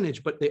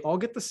percentage, but they all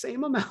get the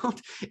same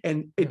amount.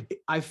 And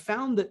I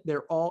found that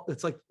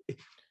it's like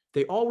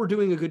they all were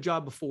doing a good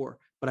job before,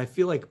 but I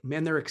feel like,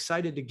 man, they're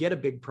excited to get a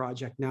big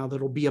project now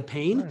that'll be a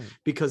pain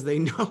because they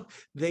know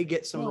they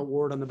get some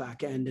reward on the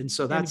back end. And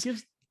so that's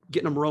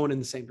getting them rowing in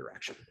the same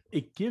direction.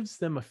 It gives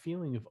them a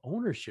feeling of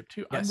ownership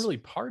too. Yes. I'm really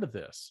part of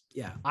this.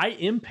 Yeah. I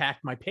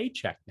impact my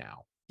paycheck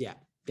now. Yeah.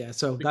 Yeah.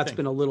 So that's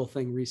been a little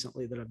thing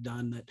recently that I've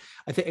done that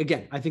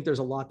I think there's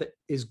a lot that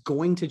is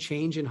going to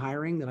change in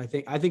hiring that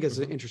I think is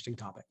an interesting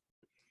topic.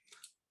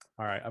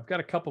 All right. I've got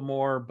a couple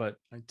more, but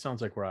it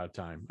sounds like we're out of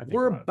time. I think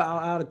we're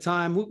about out of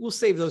time. We'll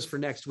save those for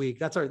next week.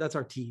 That's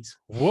our tease.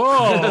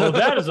 Whoa,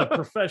 that is a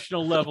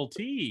professional level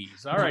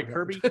tease. All right,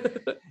 Kirby.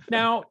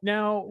 Now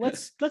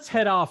let's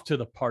head off to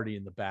the party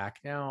in the back.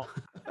 Now,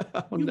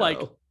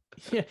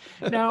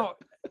 Now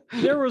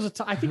there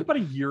was I think about a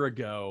year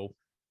ago,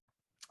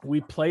 we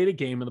played a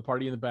game in the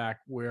party in the back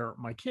where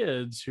my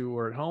kids who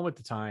were at home at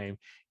the time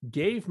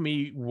gave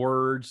me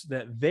words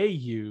that they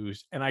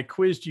used, and I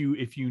quizzed you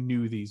if you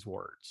knew these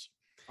words.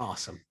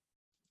 Awesome.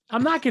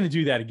 I'm not going to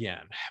do that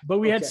again, but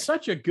we had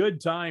such a good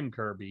time,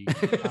 Kirby.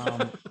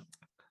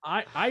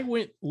 I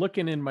went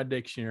looking in my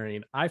dictionary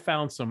and I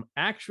found some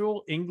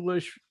actual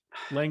English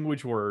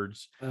language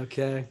words.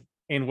 Okay.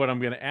 And what I'm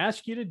going to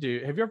ask you to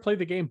do, have you ever played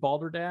the game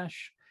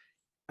Balderdash?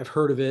 I've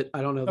heard of it.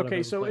 I don't know.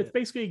 Okay, so it's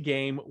basically a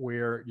game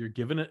where you're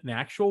given an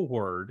actual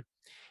word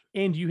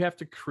and you have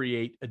to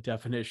create a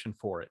definition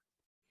for it.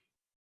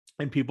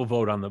 And people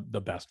vote on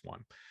the best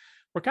one.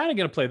 We're kind of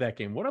going to play that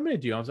game. What I'm going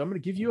to do is I'm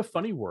going to give you a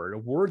funny word, a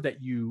word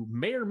that you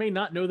may or may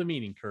not know the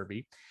meaning,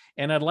 Kirby.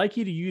 And I'd like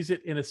you to use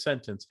it in a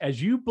sentence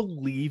as you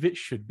believe it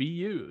should be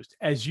used.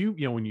 As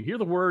when you hear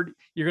the word,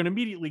 you're going to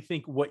immediately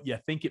think what you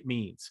think it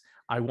means.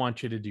 I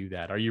want you to do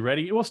that. Are you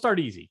ready? We'll start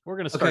easy. We're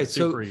going to start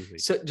super easy.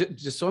 So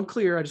just so I'm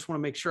clear, I just want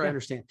to make sure I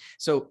understand.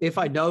 So if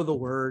I know the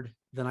word,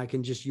 then I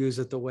can just use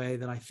it the way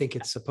that I think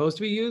it's supposed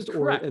to be used,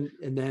 correct. and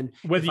then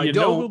whether you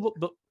don't,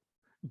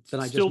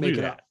 then I just make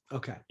it up.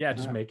 Okay. Yeah,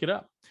 just make it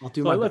up. I'll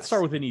do my best. Let's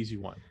start with an easy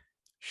one.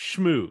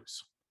 Schmooze.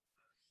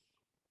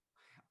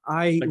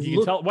 Why don't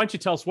you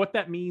tell us what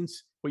that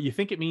means, what you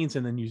think it means,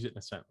 and then use it in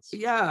a sentence?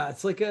 Yeah,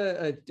 it's like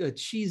a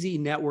cheesy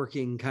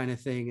networking kind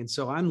of thing. And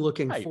so I'm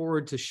looking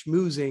forward to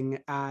schmoozing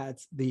at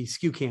the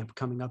SKU camp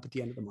coming up at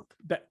the end of the month.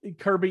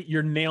 Kirby,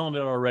 you're nailing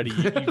it already.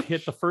 You've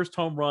hit the first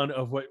home run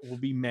of what will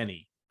be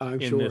many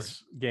in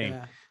this game.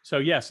 Yeah. So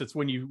yes, it's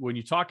when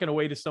you talk in a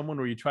way to someone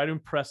or you try to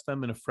impress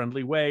them in a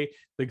friendly way.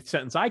 The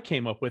sentence I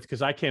came up with,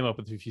 because I came up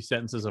with a few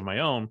sentences of my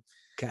own.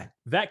 Okay.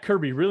 That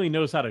Kirby really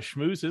knows how to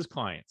schmooze his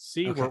clients.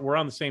 See, we're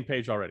on the same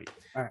page already.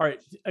 All right.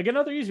 Again,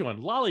 another easy one.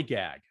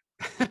 Lollygag.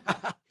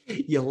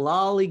 You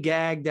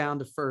lollygag down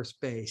to first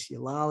base. You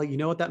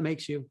know what that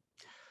makes you?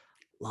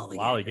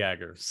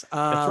 Lollygaggers.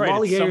 That's right.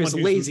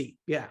 Lollygaggers lazy.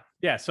 Yeah.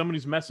 Yeah. Someone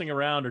who's messing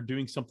around or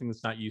doing something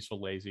that's not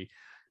useful, lazy.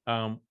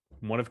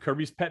 One of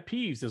Kirby's pet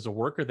peeves is a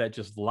worker that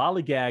just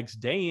lollygags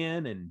day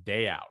in and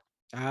day out.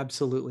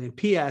 Absolutely. And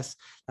P.S.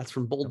 that's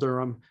from Bull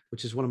Durham,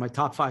 which is one of my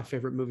top 5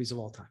 favorite movies of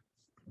all time.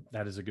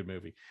 That is a good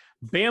movie.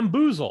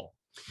 Bamboozle.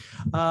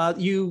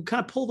 You kind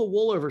of pull the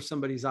wool over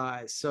somebody's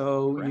eyes.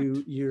 So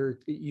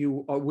correct.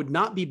 you would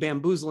not be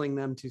bamboozling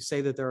them to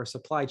say that there are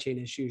supply chain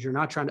issues. You're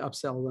not trying to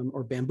upsell them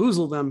or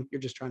bamboozle them.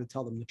 You're just trying to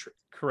tell them the truth.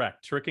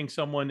 Correct. Tricking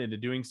someone into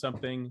doing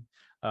something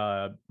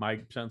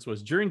My sense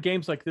was during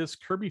games like this,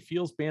 Kirby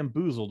feels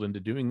bamboozled into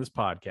doing this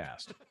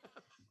podcast.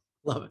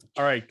 Love it.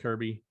 All right,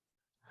 Kirby.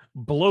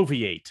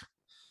 Bloviate.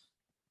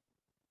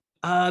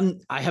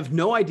 I have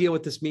no idea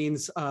what this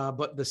means,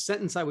 but the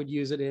sentence I would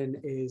use it in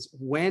is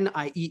when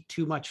I eat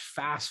too much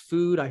fast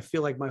food, I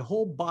feel like my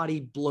whole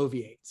body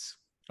bloviates.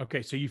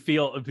 Okay, so you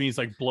feel it means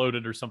like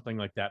bloated or something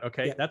like that.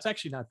 Okay, Yeah. that's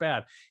actually not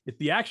bad. If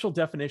the actual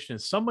definition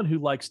is someone who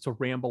likes to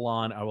ramble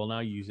on, I will now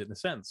use it in a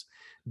sentence.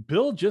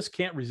 Bill just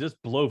can't resist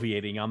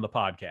bloviating on the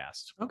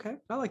podcast. Okay,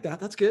 I like that.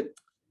 That's good.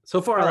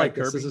 So far, All I right, like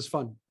this. Kirby. This is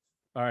fun.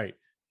 All right.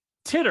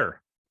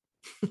 Titter.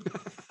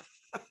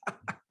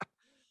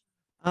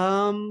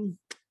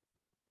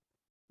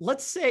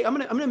 Let's say I'm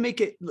gonna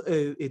make it.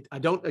 I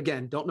don't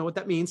know what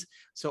that means.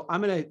 So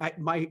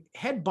my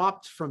head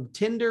bopped from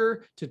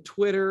Tinder to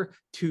Twitter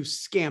to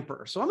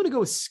scamper. So I'm gonna go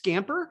with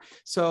scamper.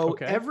 So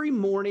Okay. every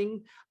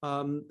morning,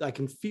 I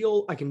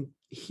can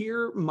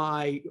hear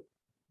my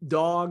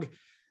dog's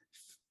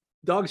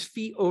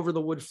feet over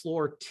the wood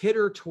floor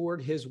titter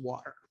toward his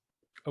water.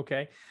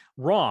 Okay.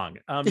 Wrong.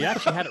 You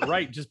actually had it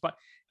right just by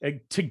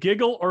to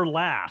giggle or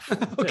laugh.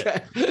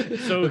 Okay.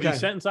 So Okay. the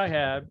sentence I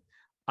had,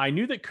 I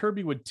knew that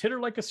Kirby would titter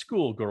like a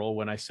schoolgirl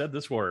when I said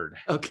this word.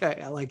 Okay,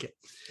 I like it.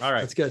 All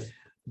right. That's good.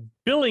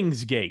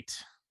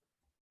 Billingsgate.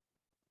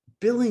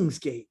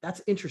 Billingsgate.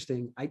 That's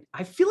interesting.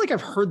 I feel like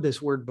I've heard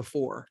this word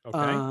before. Okay.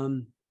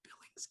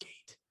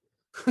 Billingsgate.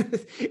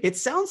 It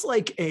sounds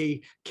like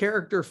a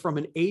character from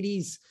an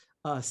 80s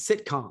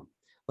sitcom,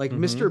 like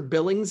Mr.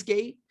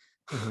 Billingsgate.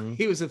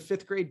 He was a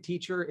 5th grade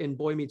teacher in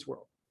Boy Meets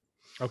World.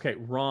 Okay,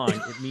 wrong.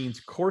 It means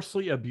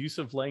coarsely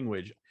abusive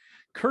language.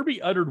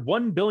 Kirby uttered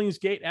one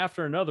Billingsgate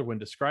after another when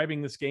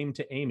describing this game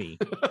to Amy.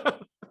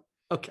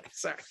 Okay,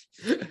 sorry.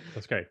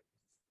 That's okay.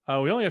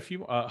 We only have a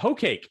few. Hoe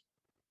cake.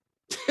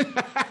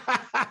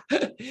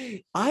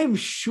 I'm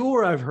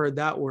sure I've heard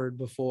that word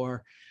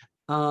before.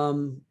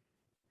 Hoe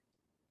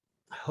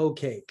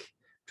cake.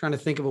 Trying to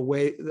think of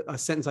a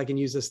sentence I can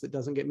use this that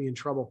doesn't get me in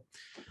trouble.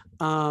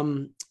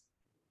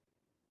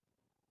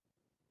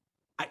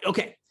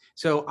 Okay.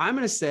 So I'm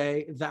going to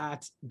say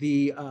that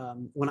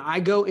when I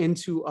go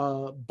into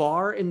a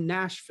bar in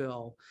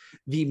Nashville,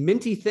 the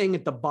minty thing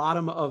at the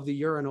bottom of the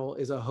urinal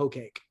is a hoe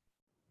cake.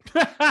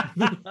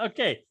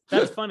 Okay,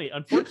 that's funny.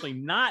 Unfortunately,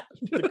 not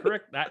the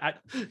correct.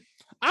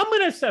 I'm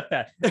going to accept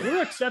that.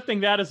 We're accepting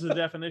that as the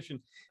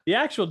definition. The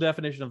actual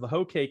definition of the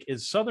hoe cake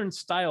is Southern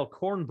style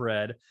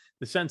cornbread.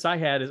 The sense I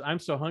had is I'm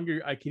so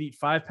hungry I could eat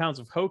 5 pounds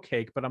of hoe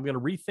cake, but I'm going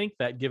to rethink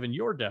that given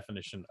your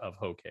definition of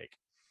hoe cake.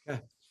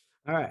 Okay.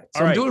 All right.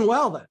 So I'm doing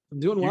well then.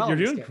 I'm doing well. You're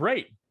doing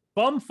great.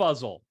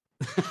 Bumfuzzle.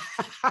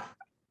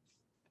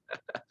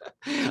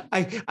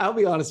 I'll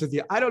be honest with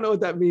you. I don't know what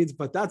that means,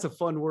 but that's a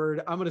fun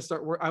word. I'm going to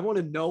start I want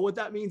to know what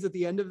that means at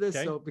the end of this.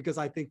 Okay. So, because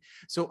I'm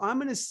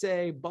going to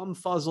say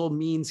bumfuzzle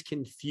means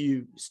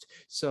confused.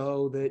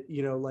 So that,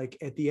 like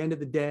at the end of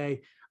the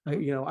day,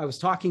 I was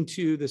talking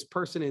to this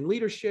person in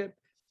leadership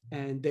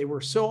and they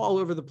were so all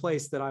over the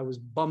place that I was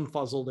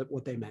bumfuzzled at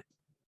what they meant.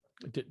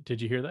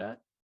 Did you hear that?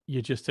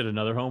 You just hit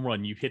another home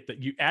run. You hit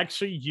that. You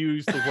actually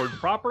used the word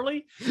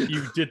properly.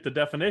 You did the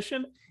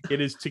definition.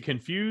 It is to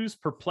confuse,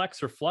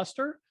 perplex, or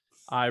fluster.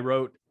 I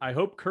wrote, I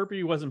hope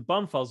Kirby wasn't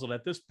bumfuzzled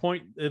at this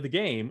point of the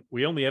game.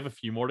 We only have a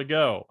few more to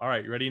go. All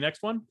right. You ready?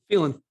 Next one?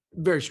 Feeling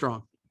very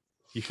strong.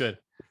 You should.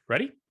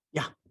 Ready?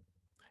 Yeah.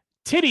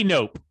 Titty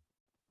nope.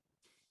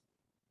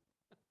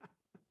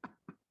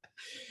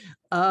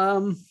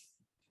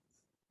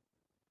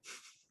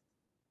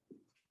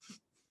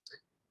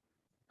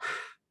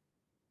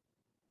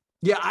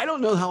 Yeah, I don't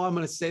know how I'm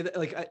going to say that.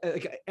 Like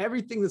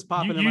everything that's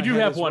popping in my head. You do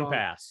have one wrong.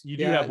 pass. You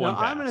do have one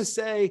pass. I'm going to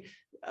say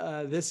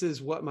this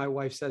is what my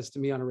wife says to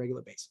me on a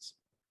regular basis.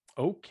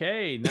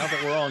 Okay, now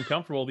that we're all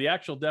uncomfortable, the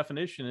actual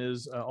definition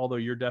is, although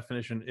your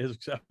definition is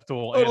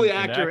acceptable totally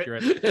and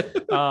accurate,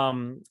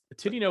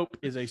 titty nope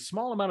is a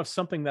small amount of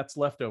something that's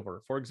left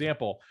over. For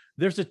example,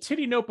 there's a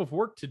titty nope of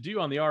work to do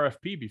on the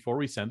RFP before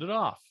we send it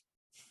off.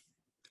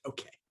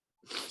 Okay.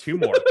 Two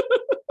more.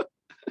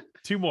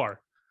 Two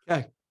more.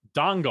 Okay.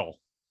 Dongle.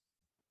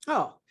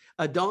 Oh,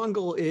 a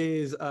dongle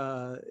is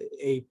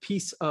a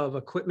piece of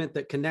equipment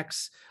that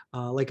connects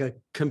like a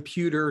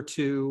computer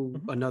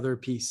to another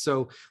piece.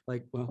 So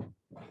I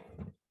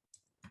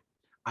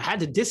had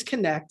to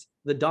disconnect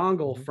the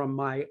dongle from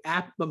my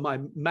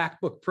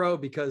MacBook Pro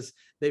because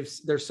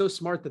they're so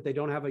smart that they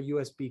don't have a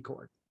USB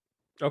cord.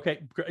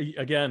 Okay.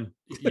 Again,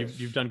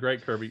 you've done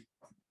great, Kirby.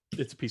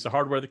 It's a piece of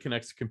hardware that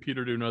connects the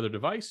computer to another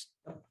device.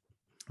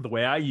 The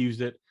way I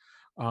used it,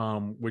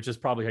 which is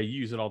probably how you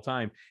use it all the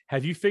time.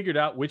 Have you figured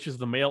out which is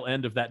the male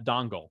end of that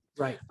dongle?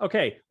 Right.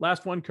 Okay.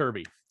 Last one,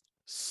 Kirby.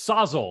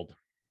 Sozzled.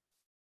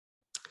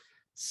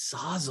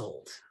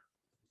 Sozzled.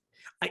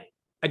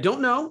 I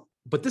don't know,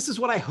 but this is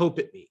what I hope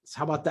it means.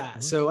 How about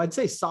that? So I'd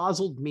say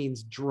sozzled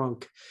means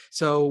drunk.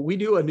 So we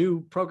do a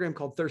new program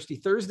called Thirsty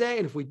Thursday.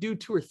 And if we do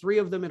 2 or 3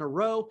 of them in a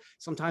row,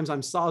 sometimes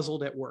I'm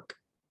sozzled at work.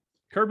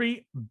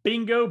 Kirby,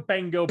 bingo,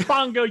 bango,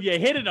 bongo. You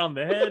hit it on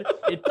the head.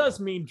 It does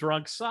mean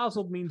drunk.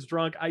 Sozzled means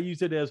drunk. I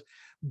use it as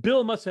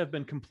Bill must have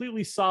been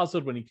completely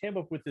sozzled when he came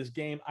up with this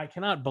game. I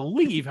cannot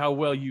believe how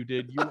well you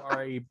did. You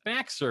are a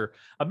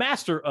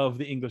master of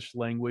the English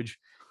language,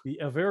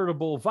 a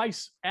veritable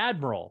vice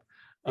admiral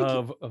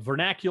of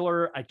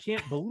vernacular. I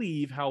can't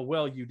believe how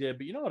well you did.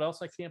 But you know what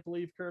else I can't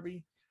believe,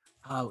 Kirby?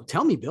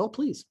 Tell me, Bill,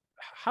 please.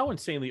 How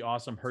insanely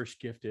awesome Hirsch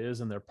Gift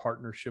is and their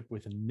partnership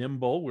with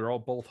Nimble. We're all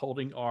both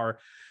holding our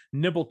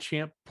Nimble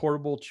Champ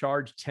portable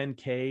charge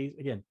 10K.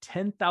 Again,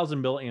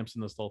 10,000 milliamps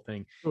in this little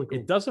thing. Really cool.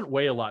 It doesn't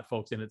weigh a lot,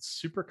 folks, and it's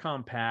super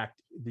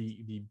compact.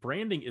 The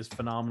branding is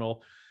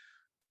phenomenal.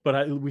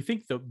 But we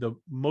think the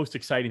most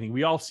exciting thing,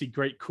 we all see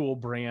great, cool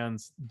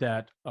brands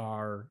that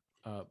are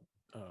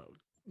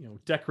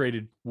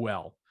decorated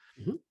well.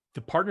 Mm-hmm.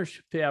 The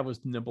partnership they have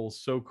with Nimble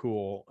is so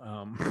cool.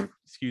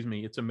 Excuse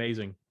me, it's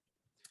amazing.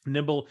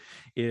 Nimble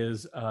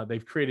is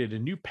they've created a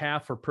new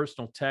path for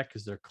personal tech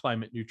because they're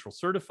climate neutral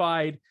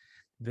certified.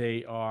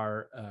 They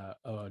are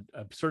a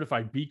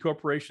certified B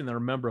Corporation. They're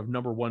a member of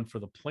 #1 for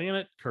the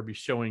planet. Kirby's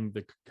showing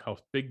how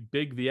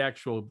big the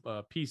actual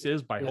piece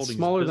is by holding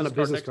smaller than a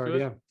business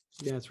card.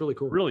 Yeah, it's really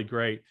cool. Really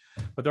great.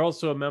 But they're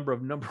also a member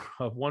of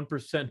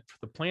 1% for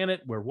the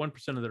planet, where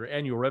 1% of their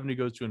annual revenue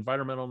goes to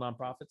environmental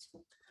nonprofits.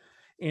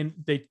 And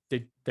they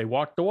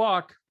walk the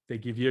walk. They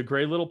give you a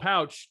gray little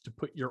pouch to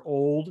put your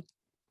old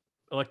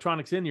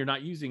electronics in you're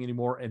not using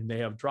anymore, and they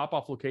have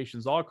drop-off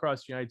locations all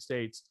across the United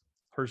States.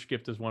 Hirsch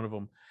Gift is one of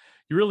them.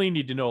 You really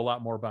need to know a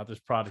lot more about this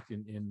product,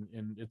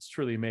 and it's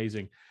truly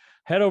amazing.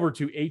 Head over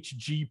to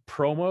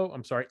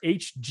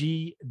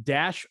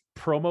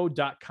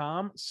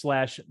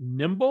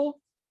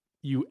hg-promo.com/nimble.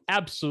 You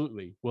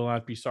absolutely will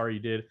not be sorry you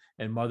did,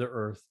 and Mother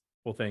Earth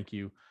will thank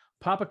you.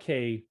 Papa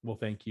K will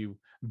thank you.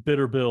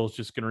 Bitter Bill's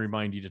just going to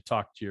remind you to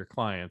talk to your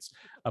clients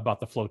about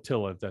the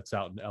flotilla that's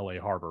out in LA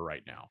Harbor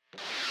right now.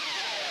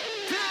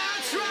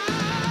 That's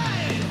right.